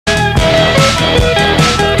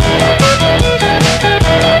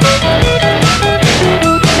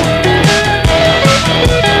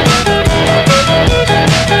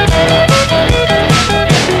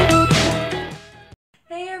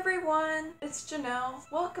it's Janelle.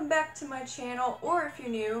 Welcome back to my channel, or if you're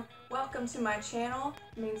new, welcome to my channel.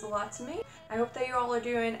 It means a lot to me. I hope that you all are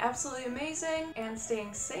doing absolutely amazing and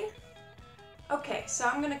staying safe. Okay, so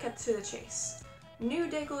I'm gonna cut to the chase. New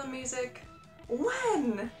Dayglow music,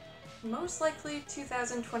 when? Most likely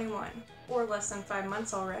 2021, or less than 5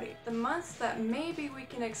 months already. The month that maybe we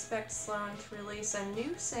can expect Sloan to release a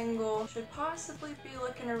new single should possibly be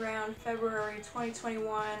looking around February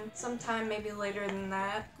 2021, sometime maybe later than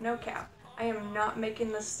that. No cap. I am not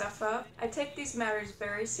making this stuff up. I take these matters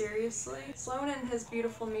very seriously. Sloan and his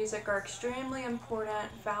beautiful music are extremely important,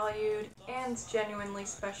 valued, and genuinely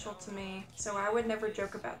special to me, so I would never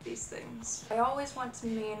joke about these things. I always want to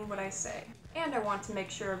mean what I say, and I want to make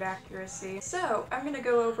sure of accuracy. So I'm gonna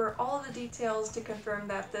go over all of the details to confirm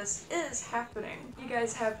that this is happening. You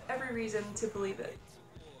guys have every reason to believe it.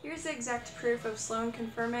 Here's the exact proof of Sloan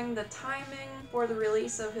confirming the timing for the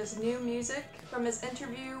release of his new music from his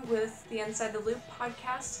interview with the Inside the Loop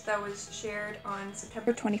podcast that was shared on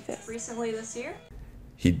September 25th, recently this year.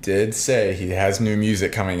 He did say he has new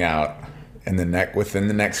music coming out within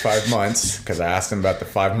the next 5 months, because I asked him about the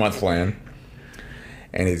 5-month plan.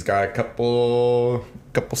 And he's got a couple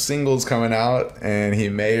singles coming out, and he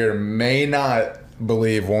may or may not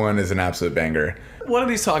believe one is an absolute banger. One of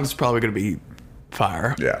these songs is probably going to be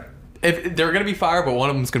fire. Yeah. If they're going to be fire, but one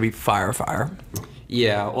of them is going to be fire.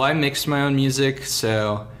 Yeah, well, I mix my own music,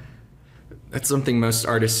 so that's something most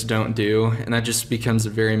artists don't do, and that just becomes a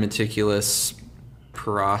very meticulous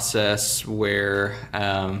process where,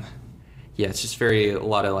 it's just a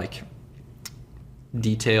lot of like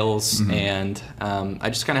details, and I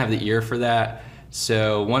just kind of have the ear for that.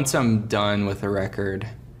 So once I'm done with a record,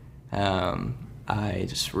 I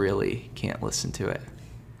just really can't listen to it.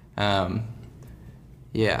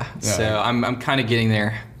 So I'm kind of getting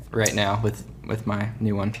there right now with my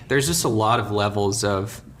new one. There's just a lot of levels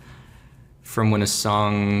from when a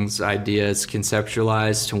song's idea is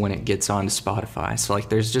conceptualized to when it gets onto Spotify. So like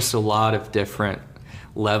there's just a lot of different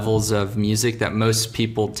levels of music that most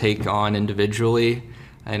people take on individually,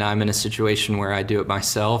 and I'm in a situation where I do it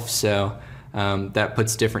myself, so that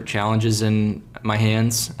puts different challenges in my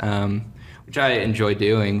hands, which I enjoy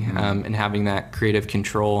doing, and having that creative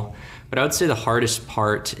control. But I would say the hardest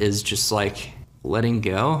part is just like letting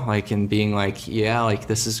go, like, and being like, yeah, like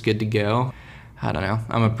this is good to go. I don't know,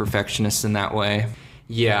 I'm a perfectionist in that way.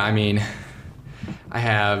 Yeah, I mean, I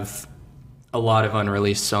have a lot of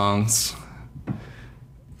unreleased songs.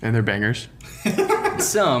 And they're bangers.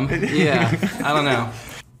 Some, yeah, I don't know.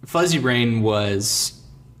 Fuzzybrain was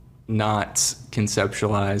not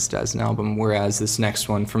conceptualized as an album, whereas this next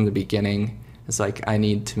one from the beginning is like, I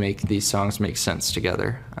need to make these songs make sense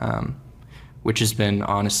together, which has been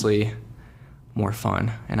honestly more fun,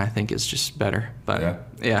 and I think it's just better. But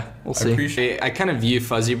yeah, we'll see. I kind of view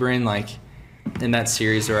Fuzzybrain like in that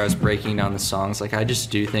series where I was breaking down the songs, like I just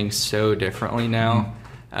do things so differently now.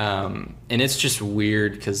 And it's just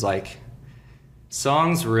weird because like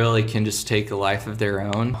songs really can just take a life of their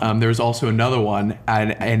own. There's also another one,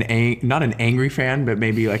 not an angry fan, but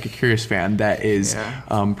maybe like a curious fan that is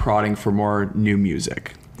prodding for more new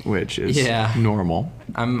music, which is normal.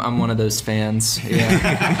 I'm one of those fans.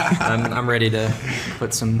 Yeah, I'm ready to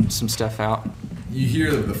put some stuff out. You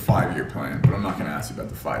hear the 5-year plan, but I'm not going to ask you about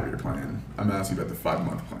the 5-year plan. I'm going to ask you about the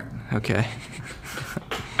 5-month plan. Okay.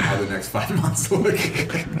 How the next 5 months look.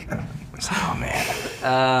 Oh man.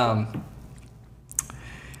 I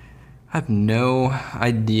have no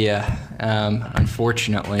idea,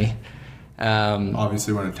 unfortunately.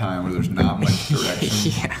 Obviously we're in a time where there's not much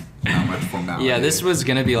direction. Not much formality. Yeah, this was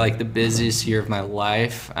gonna be like the busiest year of my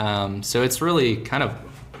life. So it's really kind of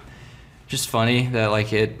just funny that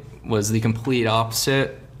like it was the complete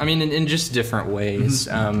opposite. I mean, in just different ways.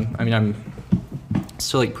 I mean, I'm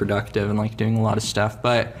still like productive and like doing a lot of stuff,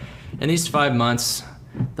 but in these 5 months,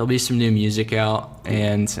 there'll be some new music out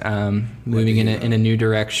and moving in a new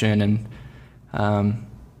direction, and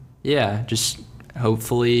just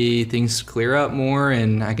hopefully things clear up more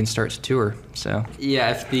and I can start to tour. So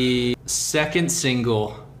yeah, if the second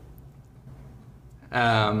single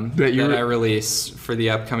that I release for the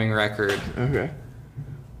upcoming record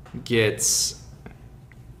gets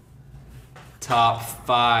top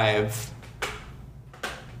 5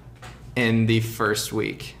 in the first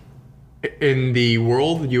week. In the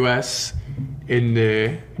world, US, in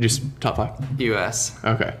the just top 5? US.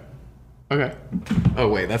 Okay. Oh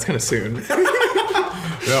wait, that's kind of soon.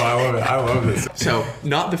 No, I love this. So,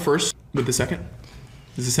 not the first, but the second?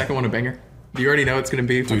 Is the second one a banger? Do you already know it's going to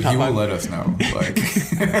be Dude, he will let us know. Like,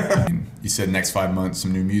 you said next 5 months,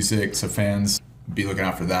 some new music, so fans be looking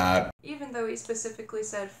out for that. Even though he specifically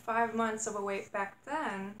said 5 months of a wait back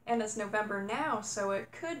then, and it's November now, so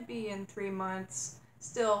it could be in 3 months,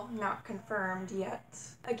 still not confirmed yet.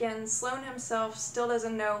 Again, Sloan himself still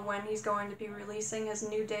doesn't know when he's going to be releasing his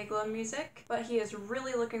new Dayglow music, but he is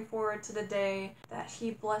really looking forward to the day that he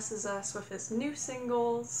blesses us with his new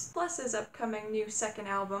singles, plus his upcoming new second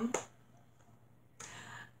album,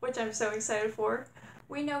 which I'm so excited for.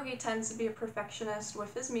 We know he tends to be a perfectionist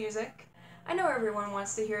with his music. I know everyone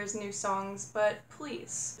wants to hear his new songs, but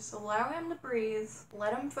please, just allow him to breathe,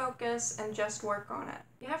 let him focus, and just work on it.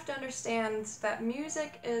 You have to understand that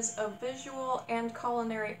music is a visual and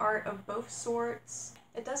culinary art of both sorts.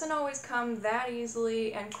 It doesn't always come that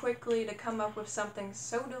easily and quickly to come up with something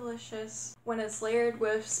so delicious when it's layered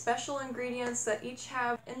with special ingredients that each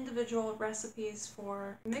have individual recipes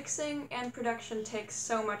for. Mixing and production takes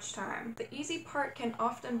so much time. The easy part can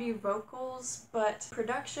often be vocals, but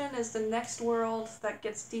production is the next world that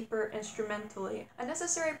gets deeper instrumentally. A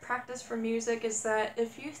necessary practice for music is that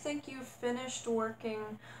if you think you've finished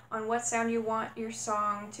working on what sound you want your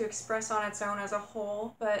song to express on its own as a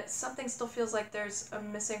whole, but something still feels like there's a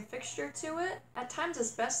missing fixture to it, at times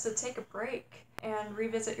it's best to take a break and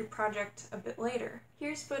revisit your project a bit later.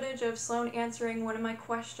 Here's footage of Sloan answering one of my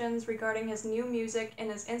questions regarding his new music in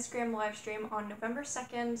his Instagram livestream on November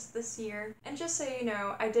 2nd this year. And just so you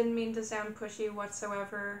know, I didn't mean to sound pushy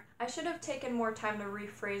whatsoever. I should have taken more time to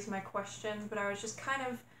rephrase my question, but I was just kind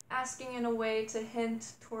of asking in a way to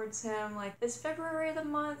hint towards him, like, is February the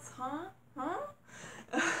month, huh?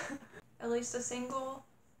 At least a single?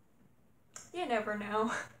 You never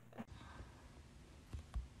know.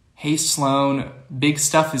 Hey Sloan, big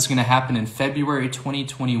stuff is going to happen in February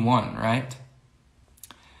 2021, right?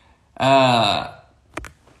 I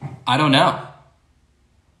don't know.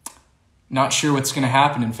 Not sure what's going to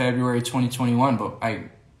happen in February 2021, but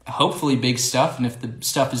hopefully big stuff, and if the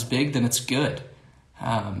stuff is big, then it's good.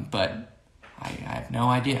 But I have no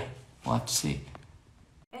idea. We'll have to see.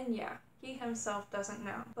 And yeah, he himself doesn't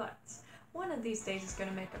know, but one of these days he's going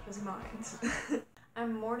to make up his mind.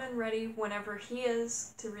 I'm more than ready whenever he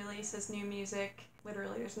is to release his new music.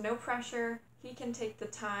 Literally, there's no pressure. He can take the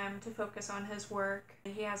time to focus on his work.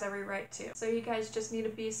 He has every right to. So you guys just need to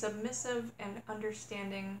be submissive and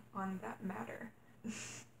understanding on that matter.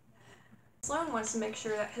 Sloan wants to make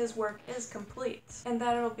sure that his work is complete, and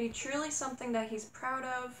that it'll be truly something that he's proud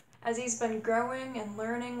of, as he's been growing and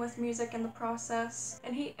learning with music in the process,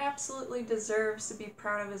 and he absolutely deserves to be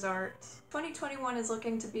proud of his art. 2021 is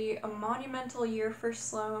looking to be a monumental year for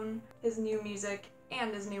Sloan, his new music,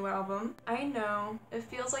 and his new album. I know, it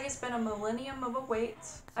feels like it's been a millennium of a wait.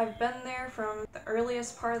 I've been there from the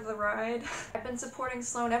earliest part of the ride. I've been supporting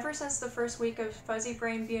Sloan ever since the first week of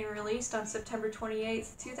Fuzzybrain being released on September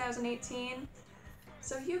 28th, 2018.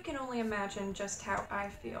 So you can only imagine just how I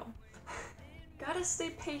feel. Gotta stay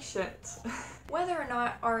patient. Whether or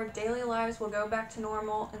not our daily lives will go back to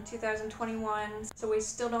normal in 2021, so we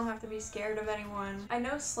still don't have to be scared of anyone, I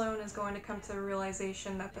know Sloan is going to come to the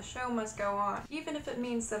realization that the show must go on, even if it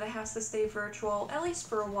means that it has to stay virtual, at least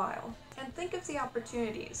for a while. And think of the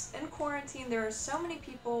opportunities. In quarantine, there are so many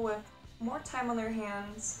people with more time on their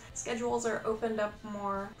hands. Schedules are opened up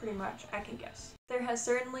more, pretty much, I can guess. There has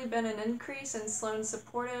certainly been an increase in Sloan's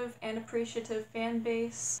supportive and appreciative fan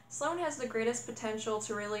base. Sloan has the greatest potential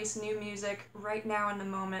to release new music right now in the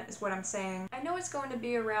moment, is what I'm saying. I know it's going to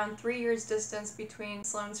be around 3 years distance between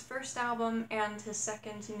Sloan's first album and his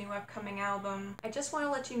second new upcoming album. I just want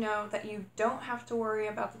to let you know that you don't have to worry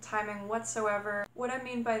about the timing whatsoever. What I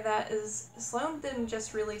mean by that is Sloan didn't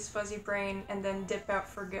just release Fuzzybrain and then dip out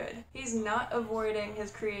for good. He's not avoiding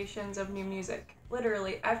his creations of new music.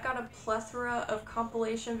 Literally, I've got a plethora of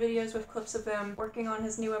compilation videos with clips of him working on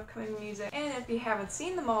his new upcoming music, and if you haven't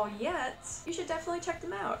seen them all yet, you should definitely check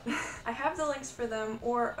them out. I have the links for them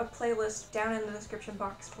or a playlist down in the description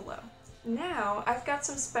box below. Now, I've got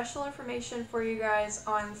some special information for you guys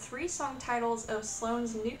on 3 song titles of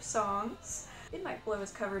Sloan's new songs. It might blow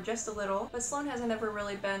his cover just a little, but Sloan hasn't ever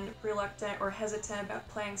really been reluctant or hesitant about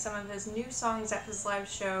playing some of his new songs at his live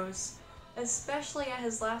shows. Especially at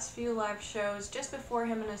his last few live shows, just before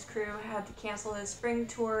him and his crew had to cancel his spring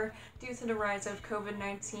tour due to the rise of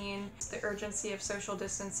COVID-19, the urgency of social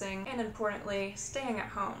distancing, and importantly, staying at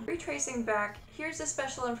home. Retracing back, here's the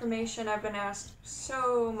special information I've been asked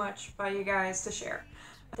so much by you guys to share.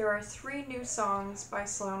 There are 3 new songs by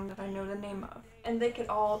Sloan that I know the name of, and they could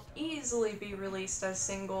all easily be released as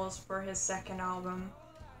singles for his second album.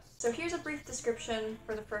 So here's a brief description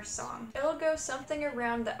for the first song. It'll go something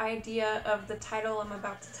around the idea of the title I'm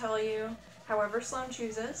about to tell you, however Sloan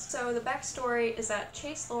chooses. So the backstory is that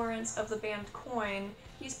Chase Lawrence of the band Coin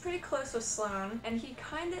He's pretty close with Sloan, and he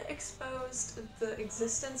kinda exposed the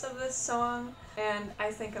existence of this song, and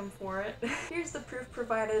I think I'm for it. Here's the proof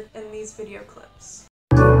provided in these video clips.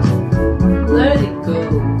 Let it go.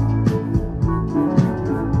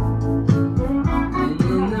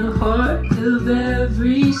 In the heart of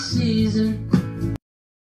every season.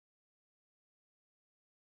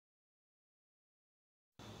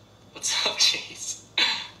 What's up, Chase?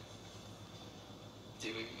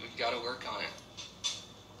 Dude, we've got to work on it.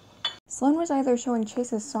 Sloan was either showing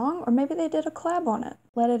Chase's song, or maybe they did a collab on it.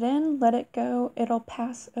 Let it in, let it go, it'll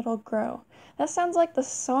pass, it'll grow. That sounds like the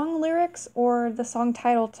song lyrics or the song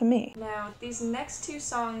title to me. Now, these next two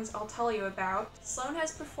songs I'll tell you about. Sloan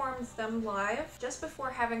has performed them live just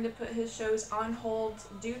before having to put his shows on hold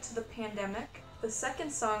due to the pandemic. The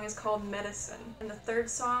second song is called Medicine, and the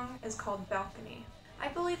third song is called Balcony. I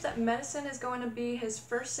believe that Medicine is going to be his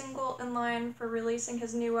first single in line for releasing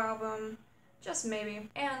his new album. Just maybe.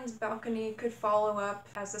 And Balcony could follow up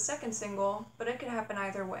as the second single, but it could happen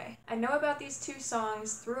either way. I know about these two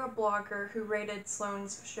songs through a blogger who rated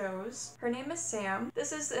Sloan's shows. Her name is Sam.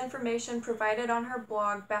 This is the information provided on her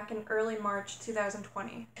blog back in early March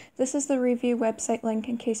 2020. This is the review website link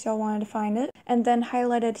in case y'all wanted to find it. And then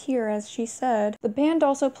highlighted here as she said, the band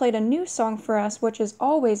also played a new song for us, which is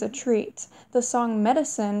always a treat. The song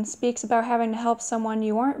Medicine speaks about having to help someone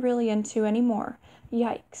you aren't really into anymore.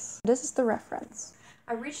 Yikes. This is the reference.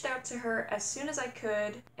 I reached out to her as soon as I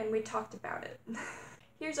could, and we talked about it.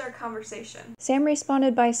 Here's our conversation. Sam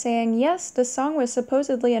responded by saying, yes, the song was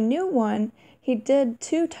supposedly a new one. He did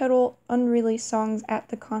 2 total unreleased songs at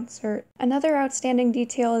the concert. Another outstanding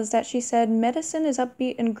detail is that she said, Medicine is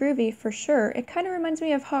upbeat and groovy for sure. It kind of reminds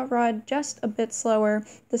me of Hot Rod, just a bit slower.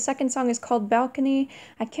 The second song is called Balcony.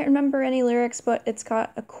 I can't remember any lyrics, but it's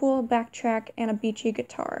got a cool backtrack and a beachy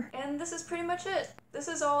guitar. And this is pretty much it. This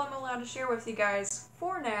is all I'm allowed to share with you guys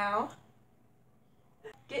for now.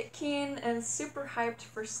 Get keen and super hyped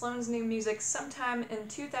for Sloan's new music sometime in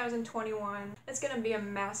 2021. It's gonna be a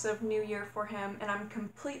massive new year for him, and I'm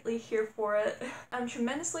completely here for it. I'm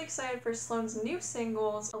tremendously excited for Sloan's new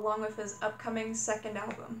singles along with his upcoming second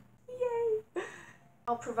album. Yay!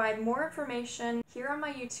 I'll provide more information here on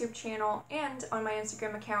my YouTube channel and on my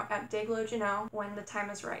Instagram account at Dayglow when the time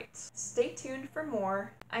is right. Stay tuned for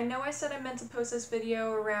more. I know I said I meant to post this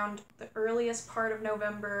video around the earliest part of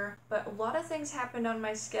November, but a lot of things happened on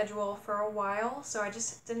my schedule for a while, so I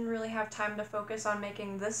just didn't really have time to focus on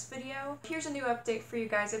making this video. Here's a new update for you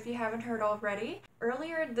guys if you haven't heard already.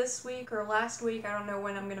 Earlier this week or last week, I don't know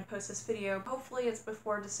when I'm gonna post this video, hopefully it's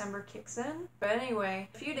before December kicks in. But anyway,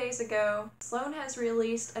 a few days ago, Sloan has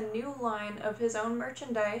released a new line of his own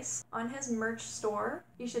merchandise on his merch store.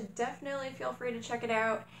 You should definitely feel free to check it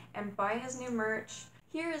out and buy his new merch.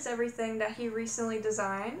 Here is everything that he recently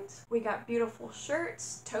designed. We got beautiful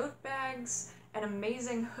shirts, tote bags, an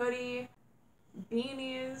amazing hoodie,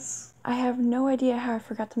 beanies. I have no idea how I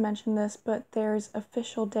forgot to mention this, but there's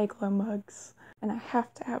official Dayglow mugs, and I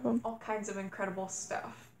have to have them. All kinds of incredible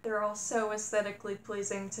stuff. They're all so aesthetically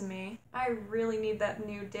pleasing to me. I really need that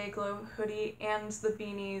new Dayglow hoodie and the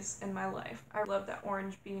beanies in my life. I love that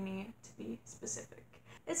orange beanie, to be specific.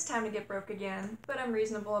 It's time to get broke again, but I'm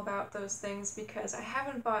reasonable about those things because I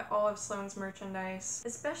haven't bought all of Sloan's merchandise,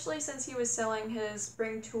 especially since he was selling his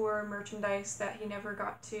spring tour merchandise that he never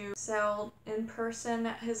got to sell in person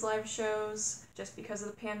at his live shows just because of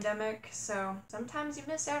the pandemic. So sometimes you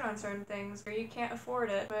miss out on certain things or you can't afford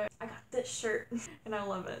it, but I got this shirt and I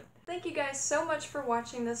love it. Thank you guys so much for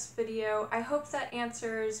watching this video. I hope that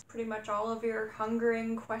answers pretty much all of your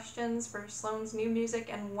hungering questions for Sloan's new music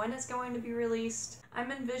and when it's going to be released.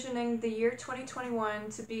 I'm envisioning the year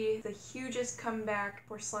 2021 to be the hugest comeback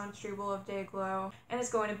for Sloan Struble of Dayglow, and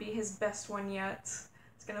it's going to be his best one yet.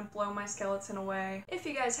 It's gonna blow my skeleton away. If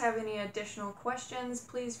you guys have any additional questions,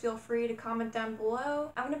 please feel free to comment down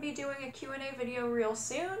below. I'm gonna be doing a Q&A video real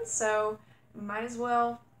soon, so might as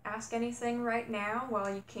well ask anything right now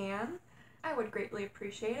while you can. I would greatly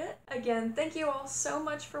appreciate it. Again, thank you all so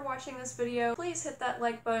much for watching this video. Please hit that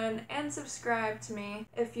like button and subscribe to me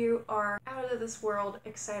if you are out of this world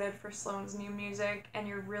excited for Sloan's new music and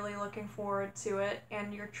you're really looking forward to it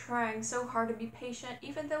and you're trying so hard to be patient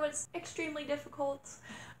even though it's extremely difficult.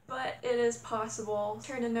 But it is possible.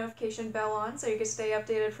 Turn the notification bell on so you can stay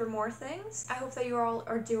updated for more things. I hope that you all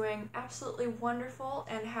are doing absolutely wonderful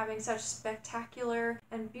and having such spectacular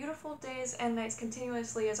and beautiful days and nights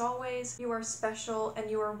continuously as always. You are special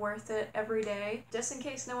and you are worth it every day. Just in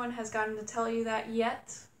case no one has gotten to tell you that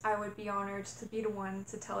yet, I would be honored to be the one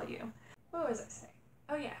to tell you. What was I saying?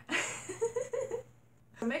 Oh yeah.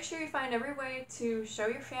 So make make sure you find every way to show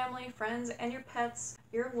your family, friends, and your pets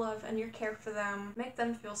your love and your care for them. Make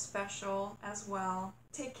them feel special as well.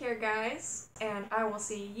 Take care, guys, and I will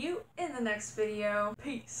see you in the next video.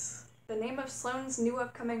 Peace. The name of Sloan's new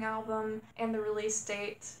upcoming album and the release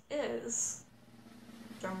date is...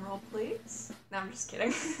 drumroll, please. No, I'm just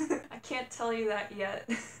kidding. I can't tell you that yet.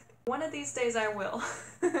 One of these days I will.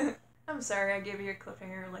 I'm sorry I gave you a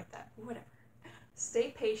cliffhanger like that. Whatever. Stay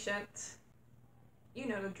patient. You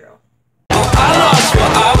know the drill. I lost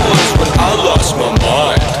what I was when I lost my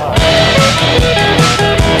mind.